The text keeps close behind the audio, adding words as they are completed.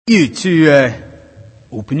You to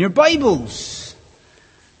open your Bibles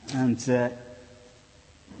and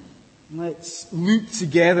let's look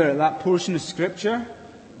together at that portion of Scripture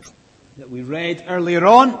that we read earlier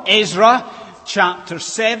on, Ezra chapter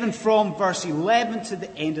 7 from verse 11 to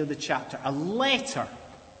the end of the chapter. A letter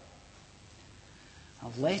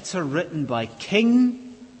written by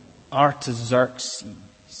King Artaxerxes.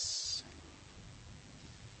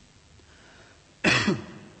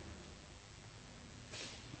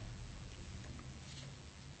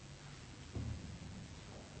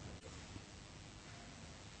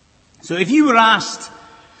 So if you were asked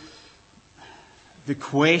the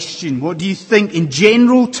question, what do you think in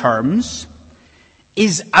general terms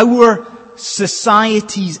is our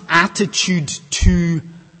society's attitude to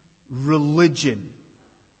religion?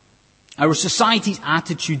 Our society's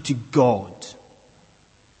attitude to God?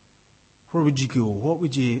 Where would you go? What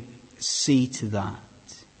would you say to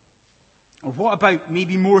that? Or what about,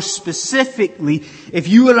 maybe more specifically, if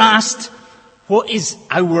you were asked, what is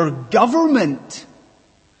our government,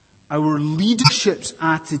 our leadership's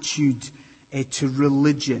attitude to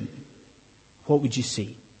religion? What would you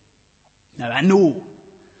say? Now, I know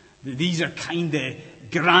that these are kind of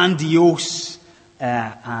grandiose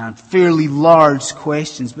and fairly large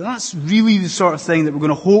questions, but that's really the sort of thing that we're going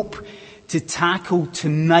to hope to tackle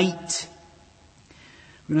tonight.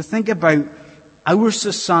 We're going to think about our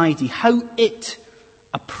society, how it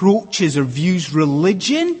approaches or views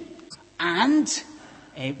religion, and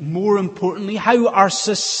more importantly, how our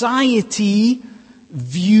society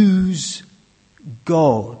views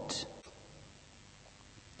God.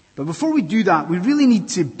 But before we do that, we really need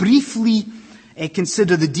to briefly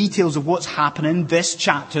consider the details of what's happening in this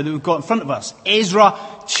chapter that we've got in front of us. Ezra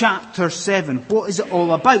chapter 7. What is it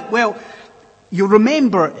all about? Well, you'll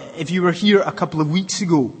remember, if you were here a couple of weeks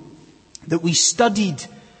ago, that we studied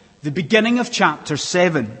the beginning of chapter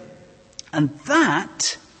 7. And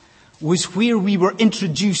that was where we were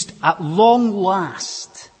introduced at long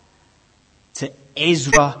last to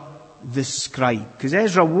Ezra the scribe. Because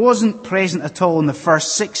Ezra wasn't present at all in the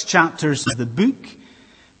first 6 chapters of the book,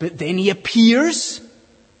 but then he appears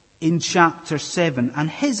in chapter 7. And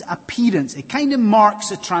his appearance, it kind of marks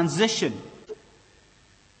a transition.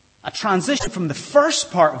 A transition from the first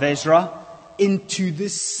part of Ezra into the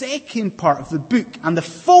second part of the book. And the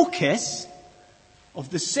focus of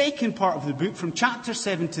the second part of the book, from chapter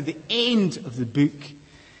 7 to the end of the book,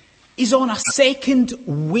 is on a second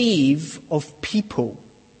wave of people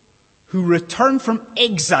who return from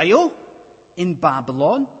exile in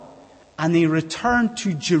Babylon, and they return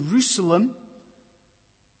to Jerusalem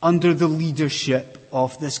under the leadership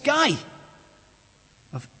of this guy,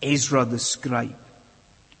 of Ezra the scribe.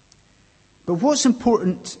 But what's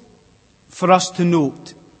important for us to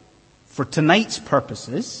note, for tonight's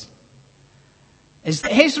purposes, is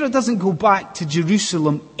that Ezra doesn't go back to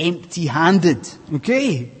Jerusalem empty-handed,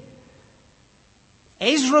 okay?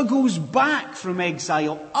 Ezra goes back from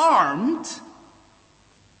exile armed,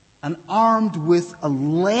 and armed with a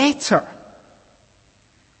letter.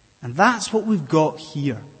 And that's what we've got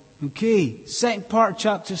here, okay? Second part of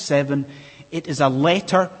chapter 7, it is a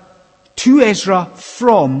letter to Ezra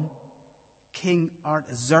from King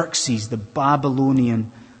Artaxerxes, the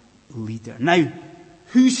Babylonian leader. Now,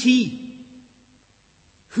 who's he?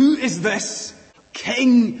 Who is this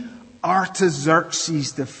King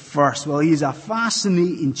Artaxerxes the First? Well, he is a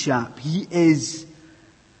fascinating chap. He is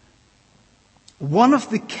one of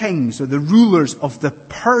the kings, or the rulers of the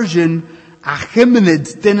Persian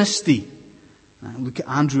Achaemenid dynasty. Now, look at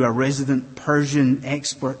Andrew, our resident Persian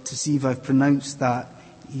expert, to see if I've pronounced that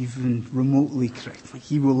even remotely correctly.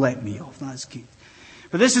 He will let me off. That's good.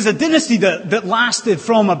 But this is a dynasty that lasted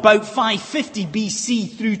from about 550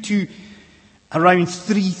 BC through to around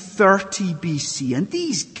 330 BC. And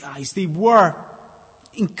these guys, they were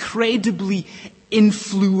incredibly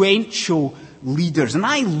influential leaders. And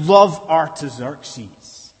I love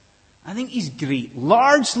Artaxerxes. I think he's great,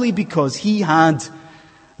 largely because he had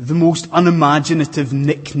the most unimaginative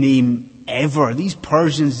nickname ever. These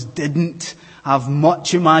Persians didn't have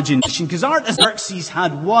much imagination, because Artaxerxes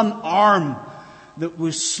had one arm that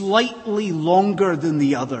was slightly longer than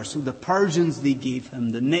the other. So the Persians, they gave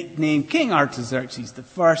him the nickname King Artaxerxes the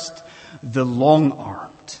First, the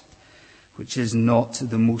long-armed, which is not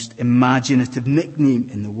the most imaginative nickname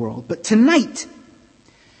in the world. But tonight,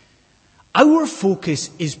 our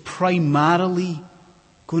focus is primarily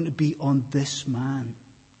going to be on this man,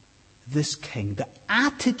 this king, the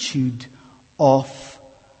attitude of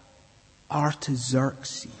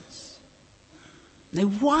Artaxerxes. Now,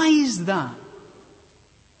 why is that?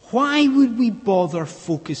 Why would we bother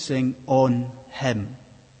focusing on him?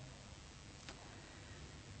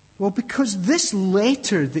 Well, because this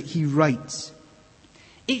letter that he writes,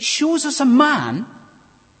 it shows us a man,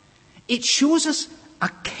 it shows us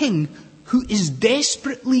a king who is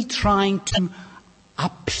desperately trying to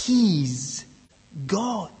appease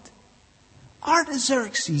God.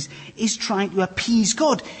 Artaxerxes is trying to appease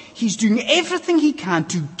God. He's doing everything he can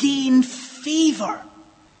to gain favor,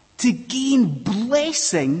 to gain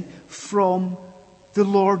blessing from the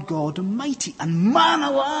Lord God Almighty. And man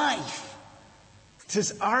alive,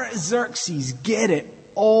 does Artaxerxes get it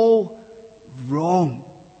all wrong?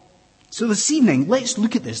 So this evening, let's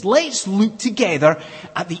look at this. Let's look together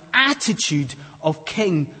at the attitude of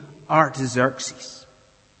King Artaxerxes.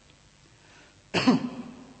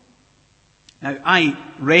 Now, I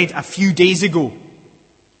read a few days ago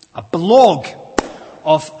a blog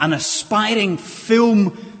of an aspiring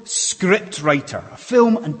film script writer, a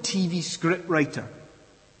film and TV script writer.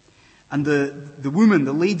 And the woman,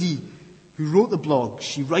 the lady who wrote the blog,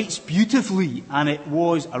 she writes beautifully, and it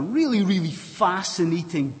was a really, really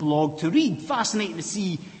fascinating blog to read. Fascinating to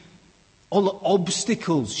see all the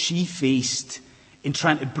obstacles she faced in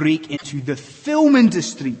trying to break into the film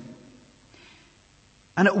industry.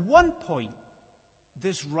 And at one point,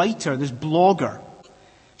 this writer, this blogger,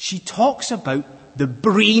 she talks about the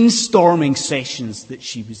brainstorming sessions that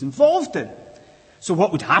she was involved in. So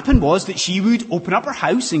what would happen was that she would open up her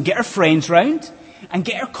house and get her friends round and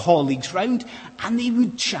get her colleagues round, and they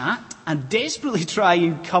would chat and desperately try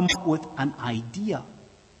and come up with an idea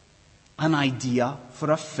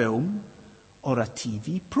for a film or a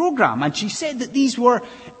TV program. And she said that these were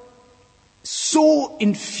so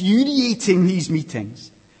infuriating, these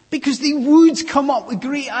meetings, because they would come up with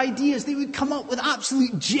great ideas. They would come up with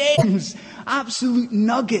absolute gems, absolute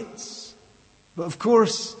nuggets. But of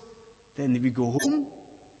course, then they would go home,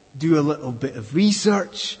 do a little bit of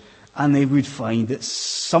research, and they would find that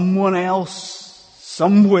someone else,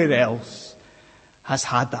 somewhere else, has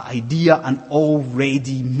had the idea and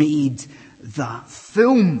already made that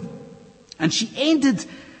film. And she ended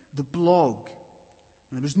the blog,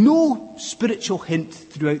 and there was no spiritual hint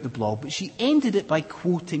throughout the blog, but she ended it by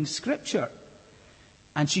quoting scripture.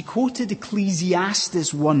 And she quoted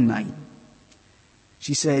Ecclesiastes 1:9.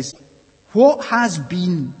 She says, "What has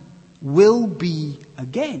been will be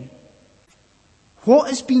again. What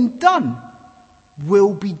has been done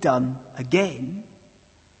will be done again.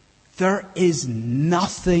 There is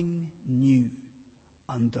nothing new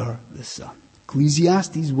under the sun."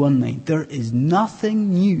 Ecclesiastes 1:9. There is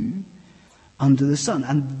nothing new under the sun.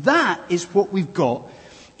 And that is what we've got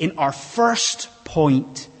in our first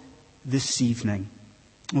point this evening.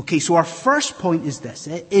 Okay, so our first point is this.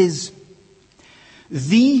 It is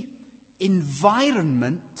the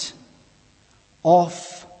environment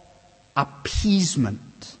of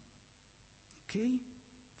appeasement. Okay?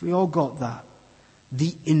 We all got that.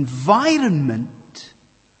 The environment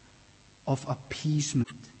of appeasement.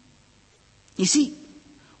 You see,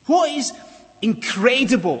 what is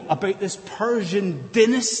incredible about this Persian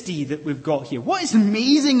dynasty that we've got here, what is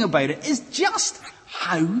amazing about it, is just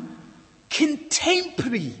how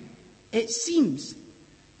contemporary it seems.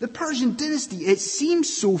 The Persian dynasty, it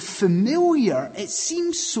seems so familiar, it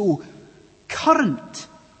seems so current.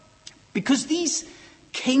 Because these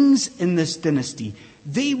kings in this dynasty,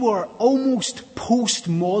 they were almost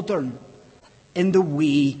postmodern in the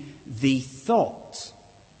way they thought.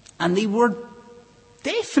 And they were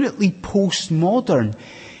definitely postmodern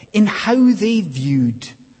in how they viewed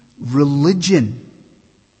religion.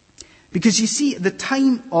 Because you see, at the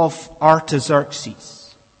time of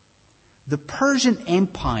Artaxerxes, the Persian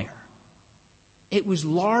Empire, it was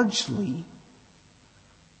largely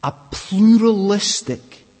a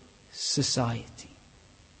pluralistic society.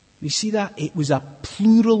 You see that? It was a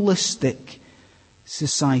pluralistic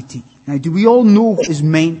society. Now, do we all know what is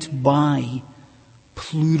meant by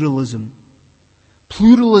pluralism?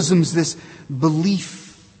 Pluralism is this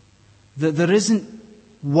belief that there isn't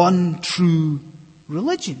one true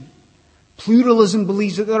religion. Pluralism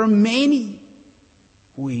believes that there are many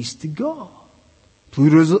ways to God.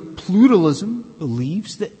 Pluralism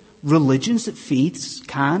believes that religions, that faiths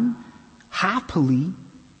can happily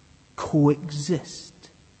coexist.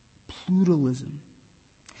 Pluralism.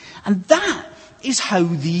 And that is how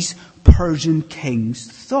these Persian kings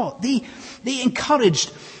thought. They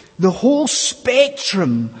encouraged the whole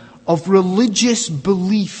spectrum of religious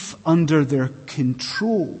belief under their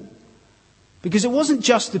control. Because it wasn't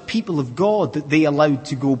just the people of God that they allowed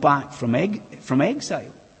to go back from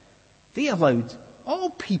exile. They allowed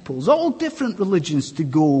all peoples, all different religions to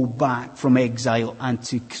go back from exile and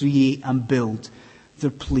to create and build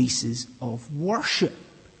their places of worship.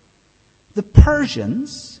 The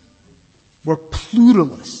Persians were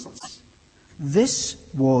pluralists. This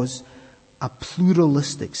was a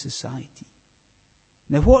pluralistic society.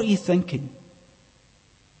 Now, what are you thinking?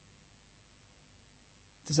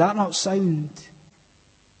 Does that not sound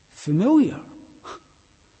familiar?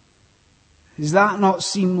 Does that not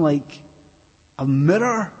seem like a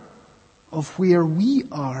mirror of where we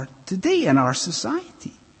are today in our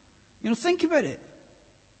society? Think about it.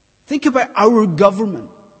 Think about our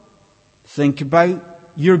government. Think about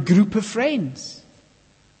your group of friends.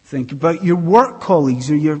 Think about your work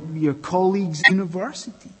colleagues or your colleagues at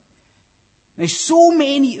university. Now, so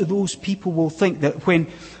many of those people will think that when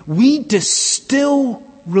we distill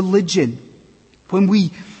religion, when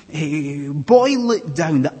we boil it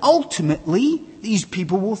down, that ultimately these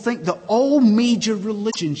people will think that all major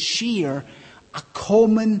religions share a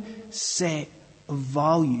common set of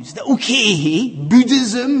values. That,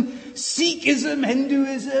 Buddhism, Sikhism,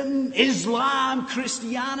 Hinduism, Islam,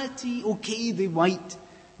 Christianity, they might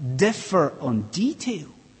differ on detail.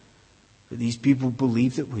 But these people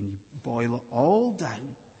believe that when you boil it all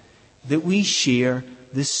down, that we share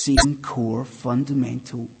the same core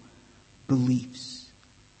fundamental beliefs.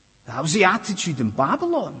 That was the attitude in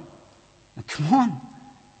Babylon. Now, come on.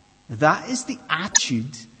 That is the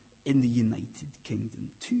attitude in the United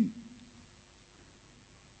Kingdom too.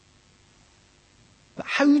 But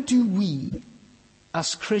how do we,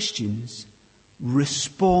 as Christians,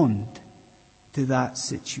 respond to that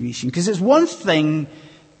situation? Because it's one thing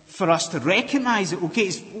for us to recognize it,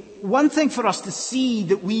 it's one thing for us to see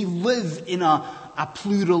that we live in a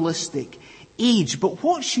pluralistic age. But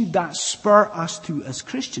what should that spur us to as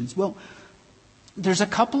Christians? Well, there's a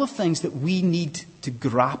couple of things that we need to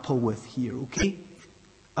grapple with here,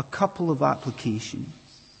 A couple of applications.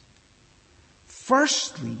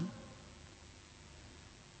 Firstly,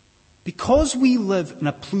 because we live in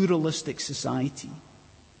a pluralistic society,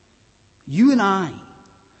 you and I,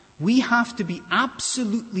 we have to be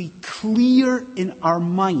absolutely clear in our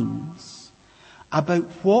minds about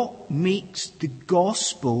what makes the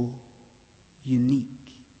gospel unique.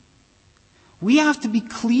 We have to be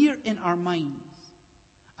clear in our minds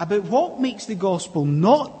about what makes the gospel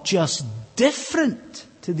not just different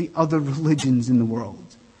to the other religions in the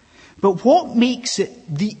world, but what makes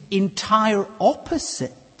it the entire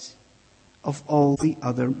opposite of all the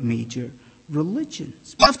other major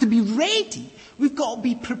religions. We have to be ready. We've got to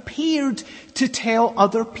be prepared to tell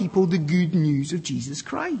other people the good news of Jesus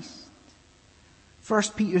Christ.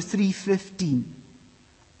 1 Peter 3:15.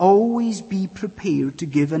 Always be prepared to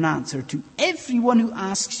give an answer to everyone who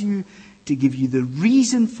asks you, to give you the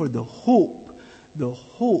reason for the hope that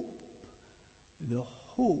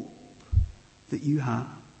you have.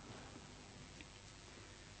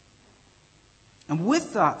 And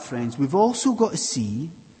with that, friends, we've also got to see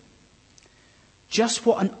just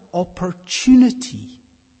what an opportunity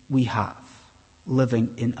we have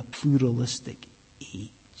living in a pluralistic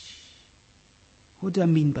age. What do I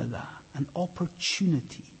mean by that? An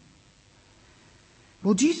opportunity.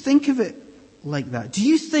 Well, do you think of it like that? Do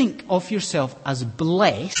you think of yourself as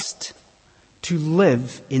blessed to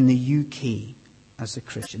live in the UK as a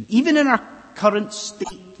Christian? Even in our current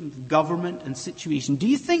state of government and situation, do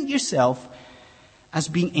you think yourself as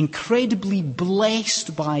being incredibly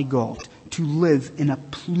blessed by God to live in a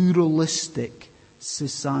pluralistic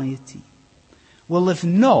society? Well, if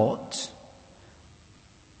not,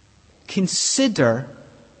 consider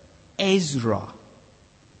Ezra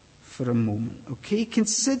for a moment,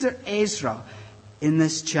 Consider Ezra in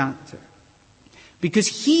this chapter. Because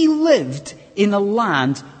he lived in a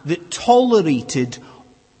land that tolerated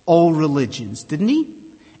all religions, didn't he?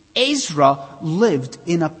 Ezra lived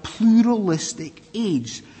in a pluralistic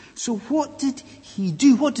age. So what did he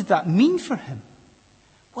do? What did that mean for him?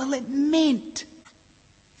 Well, it meant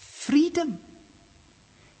freedom.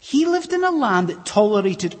 He lived in a land that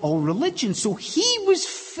tolerated all religions, so he was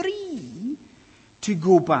free to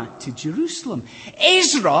go back to Jerusalem.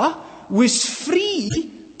 Ezra was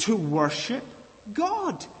free to worship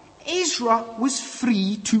God. Ezra was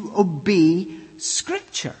free to obey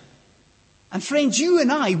Scripture. And friends, you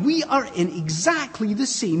and I, we are in exactly the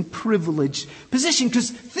same privileged position.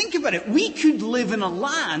 Because think about it, we could live in a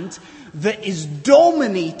land that is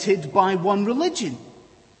dominated by one religion.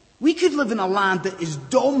 We could live in a land that is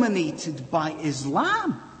dominated by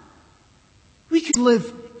Islam. We could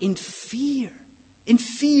live in fear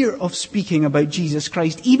of speaking about Jesus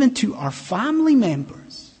Christ, even to our family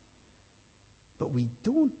members. But we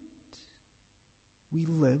don't. We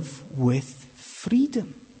live with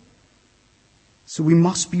freedom. So we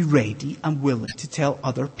must be ready and willing to tell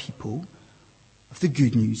other people of the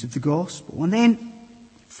good news of the gospel. And then,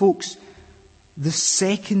 folks, the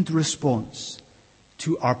second response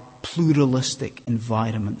to our pluralistic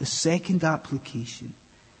environment. The second application,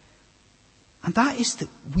 and that is that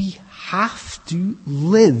we have to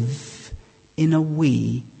live in a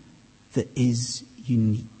way that is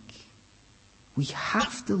unique. We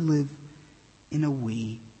have to live in a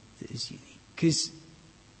way that is unique. Because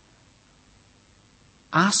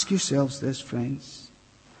ask yourselves this, friends.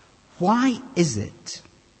 Why is it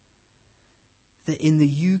that in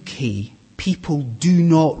the UK people do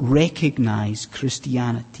not recognize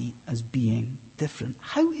Christianity as being different?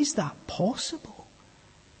 How is that possible?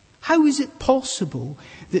 How is it possible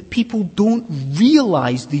that people don't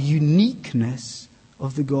realize the uniqueness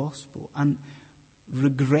of the gospel? And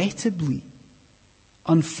regrettably,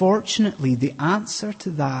 unfortunately, the answer to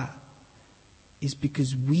that is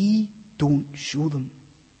because we don't show them.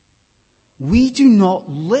 We do not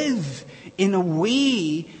live in a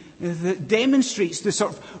way that demonstrates the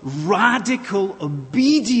sort of radical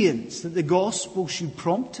obedience that the gospel should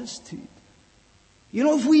prompt us to. You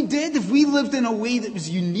know, if we lived in a way that was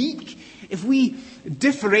unique, if we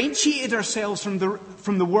differentiated ourselves from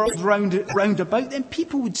the world round about, then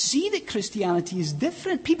people would see that Christianity is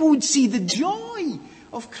different. People would see the joy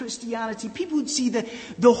of Christianity. People would see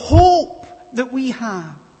the hope that we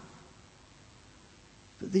have.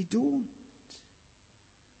 But they don't.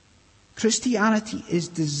 Christianity is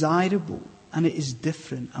desirable and it is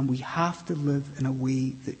different, and we have to live in a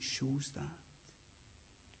way that shows that.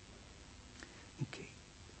 Okay.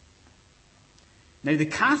 Now the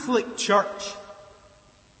Catholic Church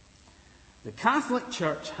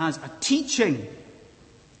has a teaching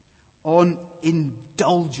on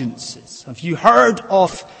indulgences. Have you heard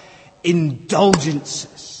of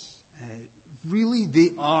indulgences? Really,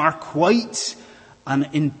 they are quite an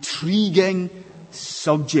intriguing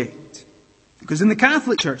subject. Because in the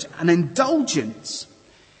Catholic Church, an indulgence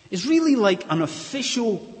is really like an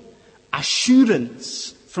official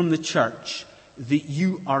assurance from the Church that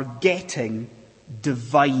you are getting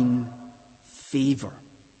divine favour.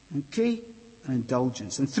 Okay? An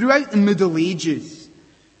indulgence. And throughout the Middle Ages,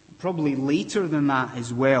 probably later than that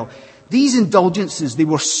as well, these indulgences, they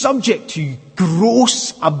were subject to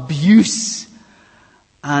gross abuse.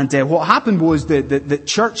 And what happened was that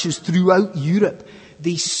churches throughout Europe,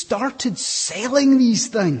 they started selling these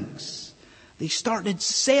things. They started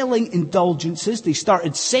selling indulgences. They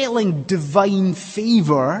started selling divine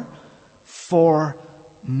favour for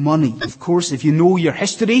money. Of course, if you know your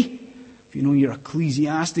history, if you know your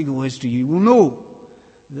ecclesiastical history, you will know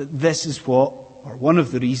that this is one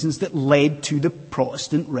of the reasons that led to the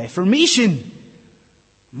Protestant Reformation.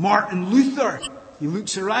 Martin Luther, he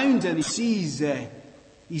looks around and he sees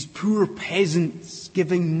these poor peasants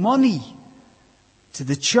giving money to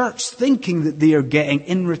the church, thinking that they are getting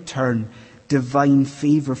in return divine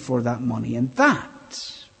favour for that money. And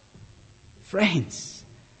that, friends,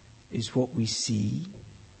 is what we see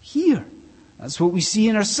here. That's what we see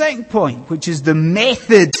in our second point, which is the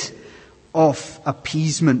method of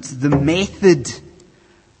appeasement. The method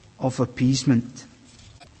of appeasement.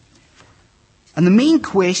 And the main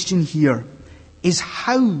question here is,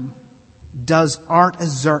 how does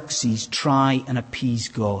Artaxerxes try and appease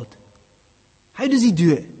God? How does he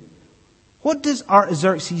do it? What does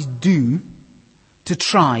Artaxerxes do to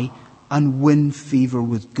try and win favour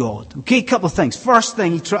with God? Okay, a couple of things. First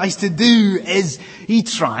thing he tries to do is he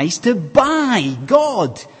tries to buy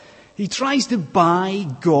God. He tries to buy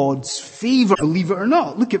God's favour, believe it or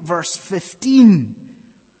not. Look at verse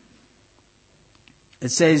 15. It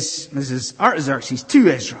says, this is Artaxerxes to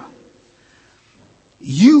Ezra.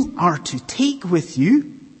 You are to take with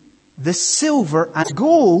you the silver and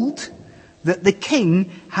gold that the king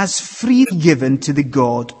has freely given to the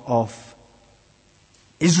God of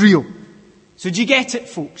Israel. So do you get it,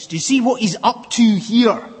 folks? Do you see what he's up to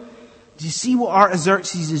here? Do you see what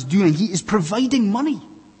Artaxerxes is doing? He is providing money.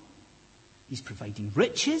 He's providing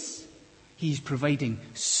riches. He's providing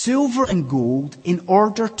silver and gold in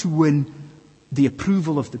order to win the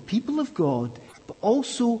approval of the people of God, but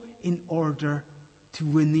also in order to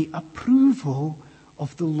win the approval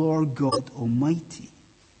of the Lord God Almighty.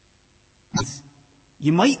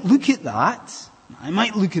 You might look at that, I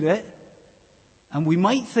might look at it, and we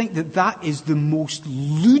might think that that is the most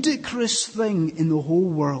ludicrous thing in the whole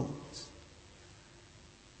world.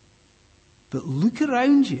 But look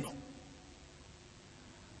around you.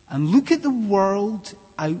 And look at the world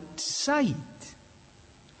outside.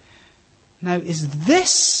 Now, is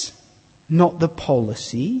this not the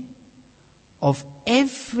policy of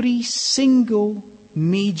every single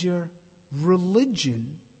major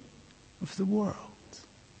religion of the world?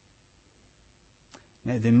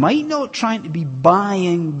 Now, they might not try to be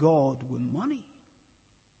buying God with money,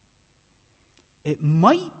 It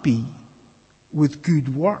might be with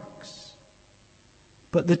good works.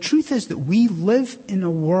 But the truth is that we live in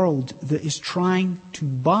a world that is trying to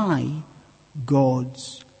buy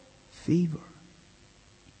God's favor.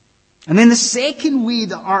 And then the second way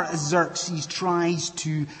that Artaxerxes tries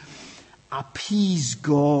to appease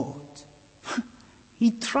God,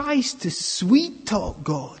 he tries to sweet talk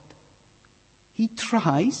God. He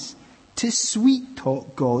tries to sweet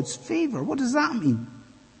talk God's favor. What does that mean?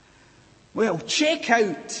 Well, check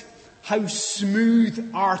out how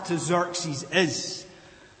smooth Artaxerxes is.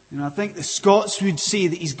 And I think the Scots would say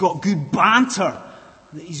that he's got good banter,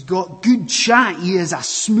 that he's got good chat. He is a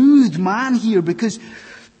smooth man here because,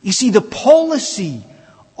 you see, the policy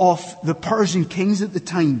of the Persian kings at the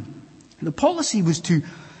time, the policy was to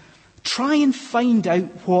try and find out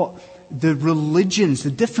what the religions,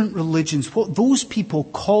 the different religions, what those people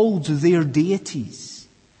called their deities.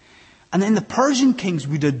 And then the Persian kings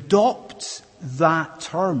would adopt that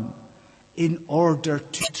term in order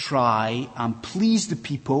to try and please the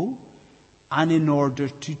people and in order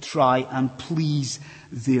to try and please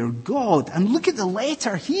their God. And look at the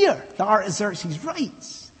letter here that Artaxerxes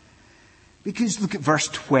writes. Because look at verse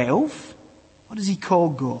 12. What does he call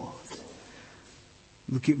God?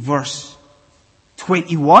 Look at verse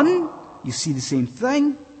 21. You see the same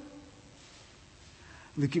thing.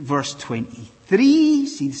 Look at verse 23.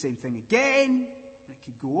 See the same thing again. I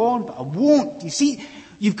could go on, but I won't. You see,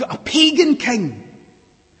 you've got a pagan king.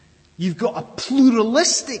 You've got a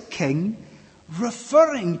pluralistic king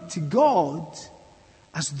referring to God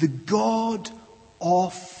as the God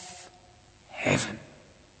of heaven.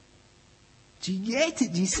 Do you get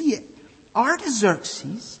it? Do you see it?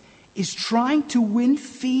 Artaxerxes is trying to win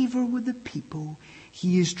favor with the people.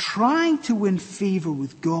 He is trying to win favor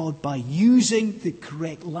with God by using the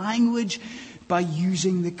correct language, by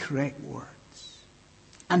using the correct words.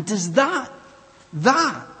 And does that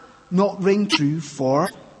not ring true for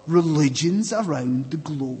religions around the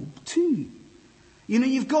globe too? You know,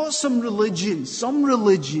 you've got some religions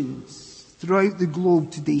throughout the globe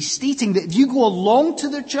today stating that if you go along to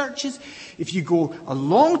their churches, if you go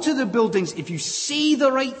along to their buildings, if you say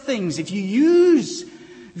the right things, if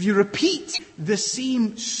you repeat the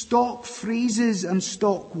same stock phrases and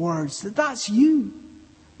stock words, that's you.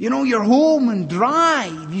 You know, you're home and dry.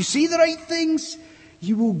 If you say the right things,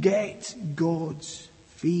 you will get God's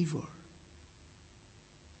favor.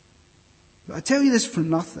 But I tell you this for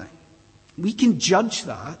nothing. We can judge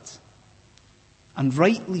that, and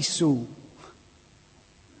rightly so.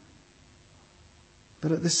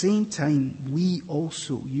 But at the same time, we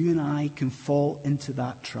also, you and I, can fall into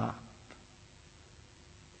that trap.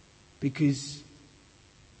 Because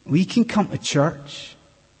we can come to church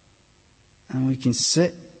and we can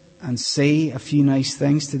sit and say a few nice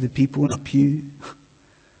things to the people in the pew.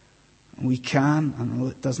 We can, I know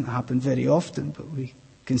it doesn't happen very often, but we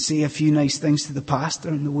can say a few nice things to the pastor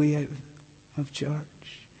on the way out of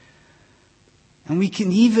church. And we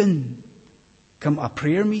can even come to a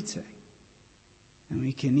prayer meeting. And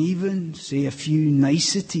we can even say a few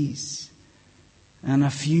niceties and a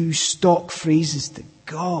few stock phrases to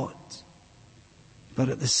God. But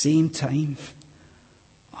at the same time,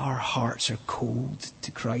 our hearts are cold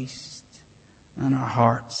to Christ. And our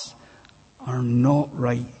hearts are not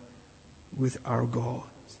right with our God.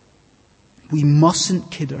 We mustn't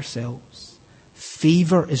kid ourselves.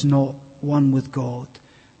 Favor is not won with God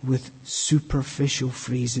with superficial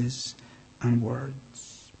phrases and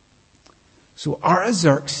words. So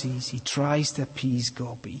Artaxerxes, he tries to appease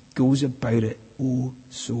God, but he goes about it oh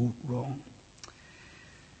so wrong.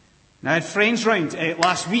 Now I had friends round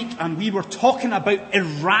last week and we were talking about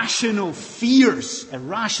irrational fears.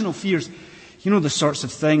 Irrational fears. You know, the sorts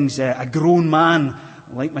of things, a grown man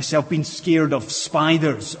like myself being scared of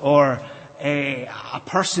spiders, or a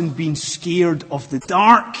person being scared of the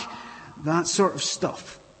dark, that sort of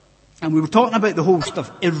stuff. And we were talking about the whole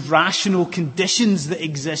stuff, irrational conditions that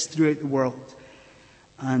exist throughout the world.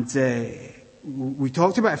 And we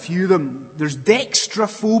talked about a few of them. There's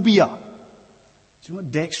dextrophobia. Do you know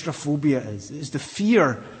what dextrophobia is? It's the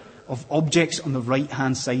fear of objects on the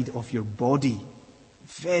right-hand side of your body.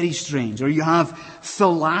 Very strange. Or you have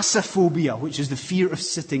thalassophobia, which is the fear of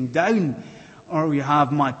sitting down. Or you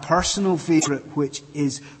have my personal favourite, which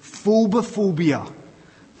is phobophobia,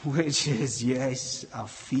 which is, yes, a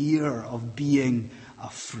fear of being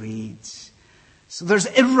afraid. So there's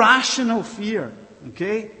irrational fear,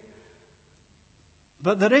 okay?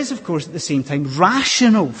 But there is, of course, at the same time,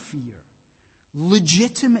 rational fear.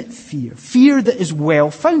 Legitimate fear. Fear that is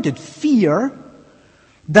well-founded. Fear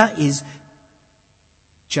that is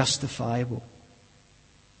justifiable.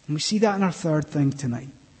 And we see that in our third thing tonight.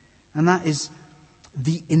 And that is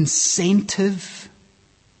the incentive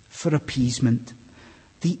for appeasement.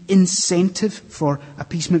 The incentive for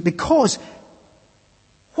appeasement. Because,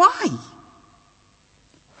 why?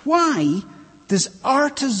 Why does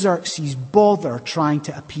Artaxerxes bother trying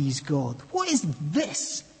to appease God? What is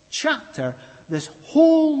this chapter, this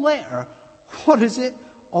whole letter, what is it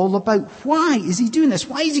all about? Why is he doing this?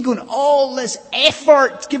 Why is he going all this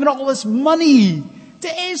effort, giving all this money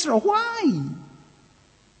to Ezra? Why?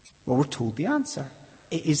 Well, we're told the answer.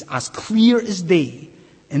 It is as clear as day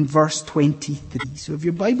in verse 23. So if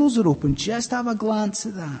your Bibles are open, just have a glance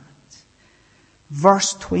at that.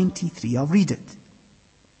 Verse 23, I'll read it.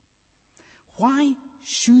 Why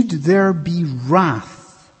should there be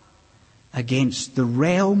wrath against the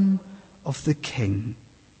realm of the king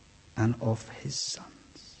and of his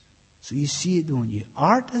sons? So you see it, don't you?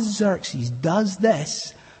 Artaxerxes does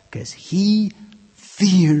this because he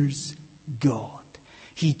fears God.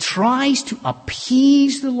 He tries to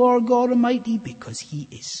appease the Lord God Almighty because he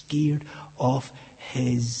is scared of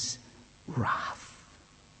his wrath.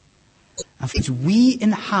 And friends, we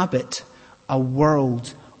inhabit a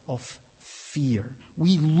world of fear.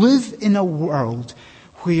 We live in a world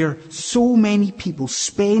where so many people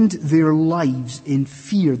spend their lives in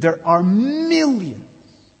fear. There are millions.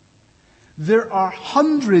 There are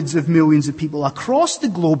hundreds of millions of people across the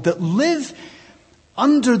globe that live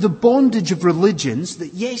under the bondage of religions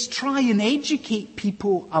that, yes, try and educate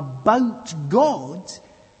people about God,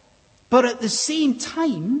 but at the same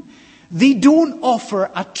time, they don't offer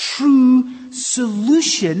a true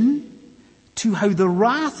solution to how the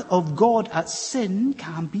wrath of God at sin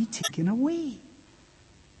can be taken away.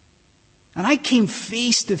 And I came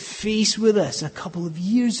face to face with this a couple of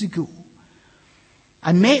years ago.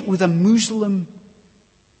 I met with a Muslim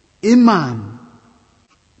imam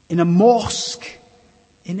in a mosque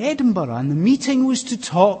in Edinburgh, and the meeting was to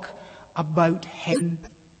talk about heaven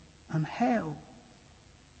and hell.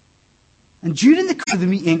 And during the course of the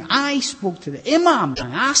meeting, I spoke to the imam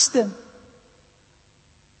and I asked him,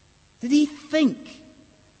 did he think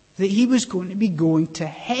that he was going to be going to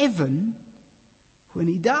heaven when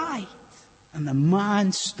he died? And the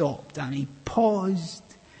man stopped and he paused,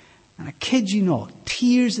 and I kid you not,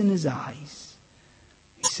 tears in his eyes.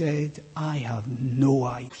 He said, I have no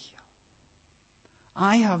idea.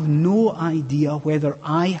 I have no idea whether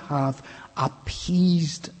I have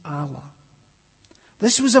appeased Allah.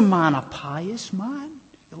 This was a man, a pious man,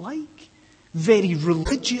 if you like, very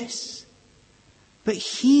religious, but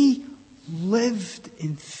he lived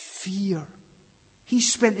in fear. He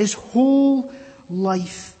spent his whole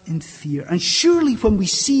life in fear. And surely when we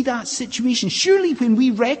see that situation, surely when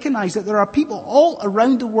we recognize that there are people all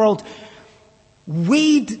around the world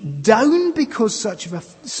weighed down because such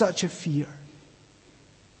a fear,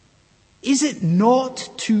 is it not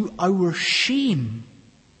to our shame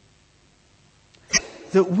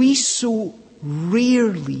that we so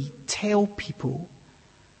rarely tell people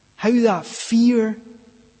how that fear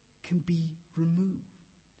can be removed?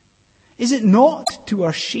 Is it not to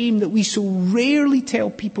our shame that we so rarely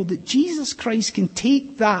tell people that Jesus Christ can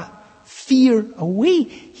take that fear away?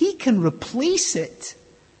 He can replace it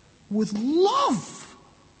with love.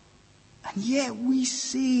 And yet we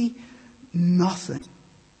say nothing.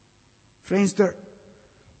 Friends, there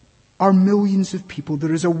are millions of people.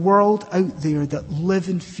 There is a world out there that live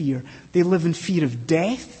in fear. They live in fear of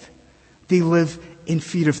death. They live in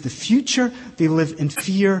fear of the future. They live in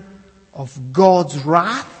fear of God's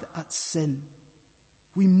wrath at sin.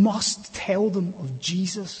 We must tell them of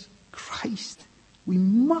Jesus Christ. We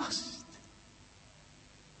must.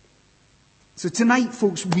 So tonight,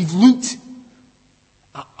 folks, we've looked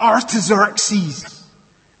at Artaxerxes,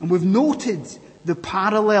 and we've noted the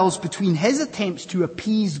parallels between his attempts to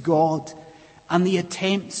appease God and the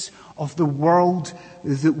attempts of the world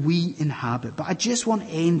that we inhabit. But I just want to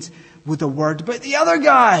end with a word about the other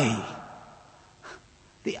guy.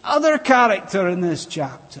 The other character in this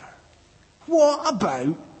chapter. What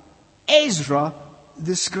about Ezra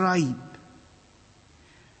the scribe?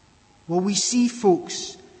 Well, we see,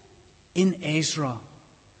 folks, in Ezra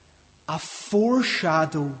a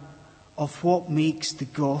foreshadow of what makes the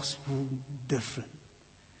gospel different.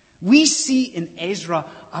 We see in Ezra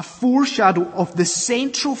a foreshadow of the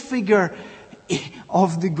central figure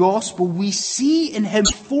of the gospel. We see in him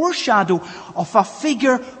foreshadow of a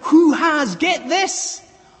figure who has, get this,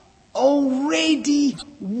 already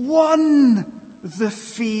won the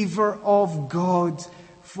favor of God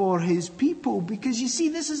for his people. Because you see,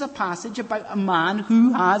 this is a passage about a man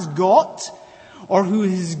who has got, or who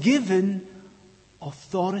is given,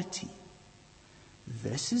 authority.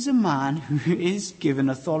 This is a man who is given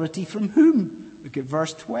authority from whom? Look at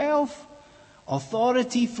verse 12.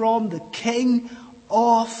 Authority from the King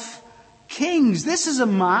of Kings. This is a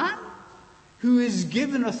man who is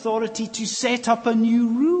given authority to set up a new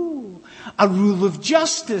rule. A rule of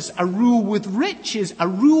justice, a rule with riches, a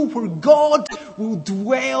rule where God will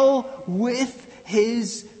dwell with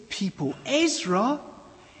his people. Ezra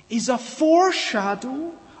is a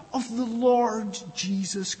foreshadow of the Lord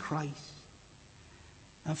Jesus Christ.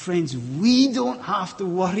 And friends, we don't have to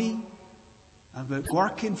worry about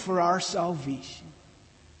working for our salvation.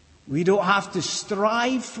 We don't have to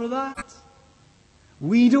strive for that.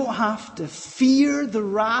 We don't have to fear the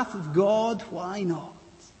wrath of God. Why not?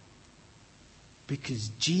 Because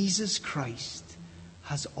Jesus Christ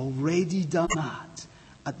has already done that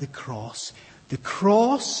at the cross. The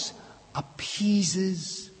cross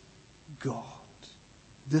appeases God.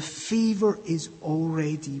 The favor is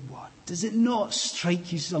already won. Does it not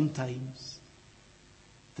strike you sometimes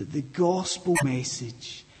that the gospel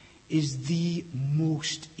message is the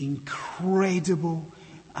most incredible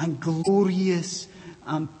and glorious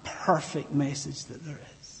and perfect message that there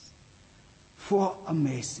is? What a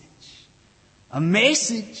message. A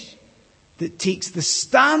message that takes the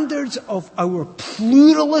standards of our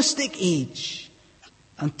pluralistic age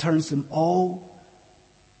and turns them all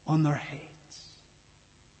on their heads.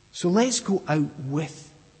 So let's go out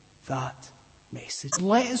with that message.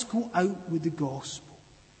 Let us go out with the gospel.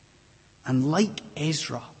 And like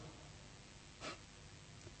Ezra,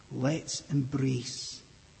 let's embrace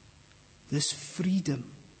this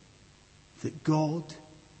freedom that God,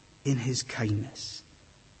 in his kindness,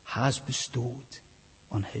 has bestowed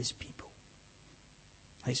on his people.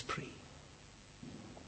 Let's pray.